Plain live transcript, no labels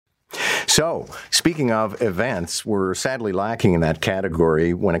So, speaking of events, we're sadly lacking in that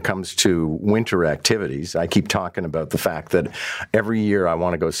category when it comes to winter activities. I keep talking about the fact that every year I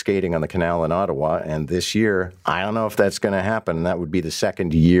want to go skating on the canal in Ottawa, and this year, I don't know if that's going to happen. That would be the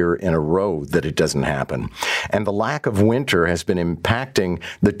second year in a row that it doesn't happen. And the lack of winter has been impacting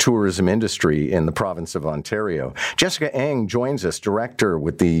the tourism industry in the province of Ontario. Jessica Eng joins us, director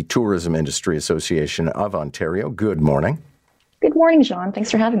with the Tourism Industry Association of Ontario. Good morning. Good morning, John. Thanks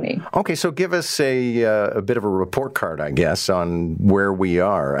for having me. Okay, so give us a bit of a report card, I guess, on where we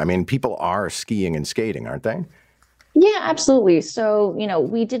are. I mean, people are skiing and skating, aren't they? Yeah, absolutely. So,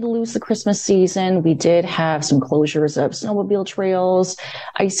 we did lose the Christmas season. We did have some closures of snowmobile trails.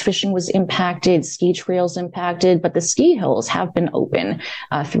 Ice fishing was impacted, ski trails impacted, but the ski hills have been open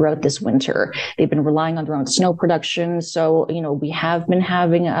throughout this winter. They've been relying on their own snow production. So, we have been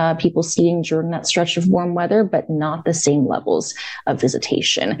having people skiing during that stretch of warm weather, but not the same levels of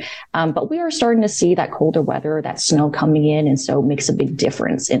visitation. But we are starting to see that colder weather, that snow coming in, and so it makes a big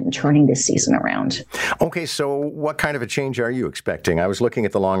difference in turning this season around. Okay, so what kind of a change are you expecting? I was looking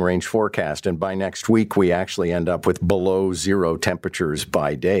at the long-range forecast, and by next week, we actually end up with below zero temperatures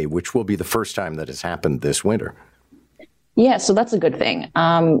by day, which will be the first time that has happened this winter. Yeah, so that's a good thing.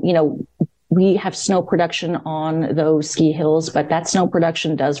 We have snow production on those ski hills, but that snow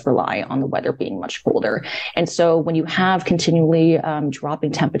production does rely on the weather being much colder. And so when you have continually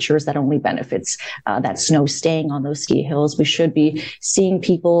dropping temperatures, that only benefits that snow staying on those ski hills. We should be seeing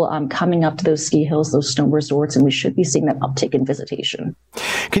people coming up to those ski hills, those snow resorts, and we should be seeing that uptick in visitation.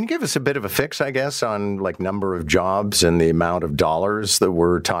 Can you give us a bit of a fix, I guess, on like number of jobs and the amount of dollars that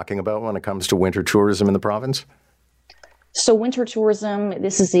we're talking about when it comes to winter tourism in the province? So winter tourism,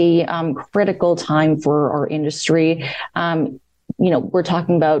 this is a critical time for our industry. We're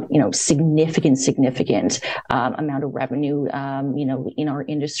talking about, significant amount of revenue, in our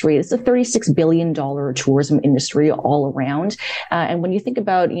industry. It's a $36 billion tourism industry all around. And when you think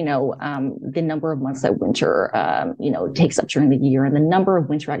about, the number of months that winter, takes up during the year and the number of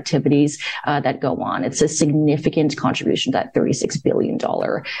winter activities that go on, it's a significant contribution to that $36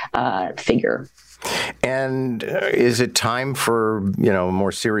 billion figure. And is it time for, a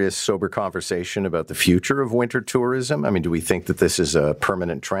more serious, sober conversation about the future of winter tourism? I mean, do we think that this is a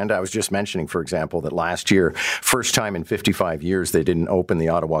permanent trend? I was just mentioning, for example, that last year, first time in 55 years, they didn't open the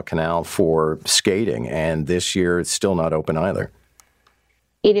Ottawa Canal for skating. And this year, it's still not open either.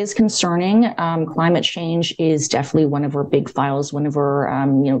 It is concerning. Climate change is definitely one of our big files, one of our,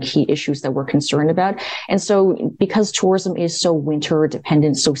 key issues that we're concerned about. And so because tourism is so winter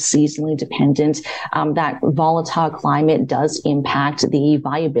dependent, so seasonally dependent, that volatile climate does impact the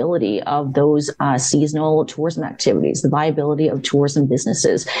viability of those seasonal tourism activities, the viability of tourism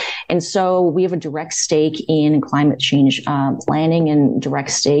businesses. And so we have a direct stake in climate change planning and direct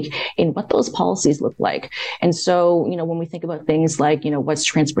stake in what those policies look like. And so, when we think about things like,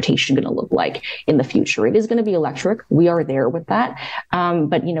 what's transportation going to look like in the future? It is going to be electric. We are there with that.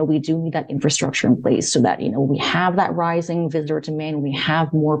 But, we do need that infrastructure in place so that, we have that rising visitor demand. We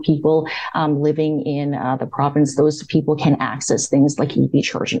have more people living in the province. Those people can access things like EV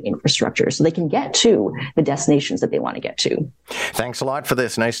charging infrastructure so they can get to the destinations that they want to get to. Thanks a lot for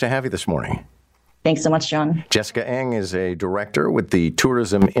this. Nice to have you this morning. Thanks so much, John. Jessica Eng is a director with the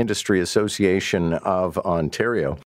Tourism Industry Association of Ontario.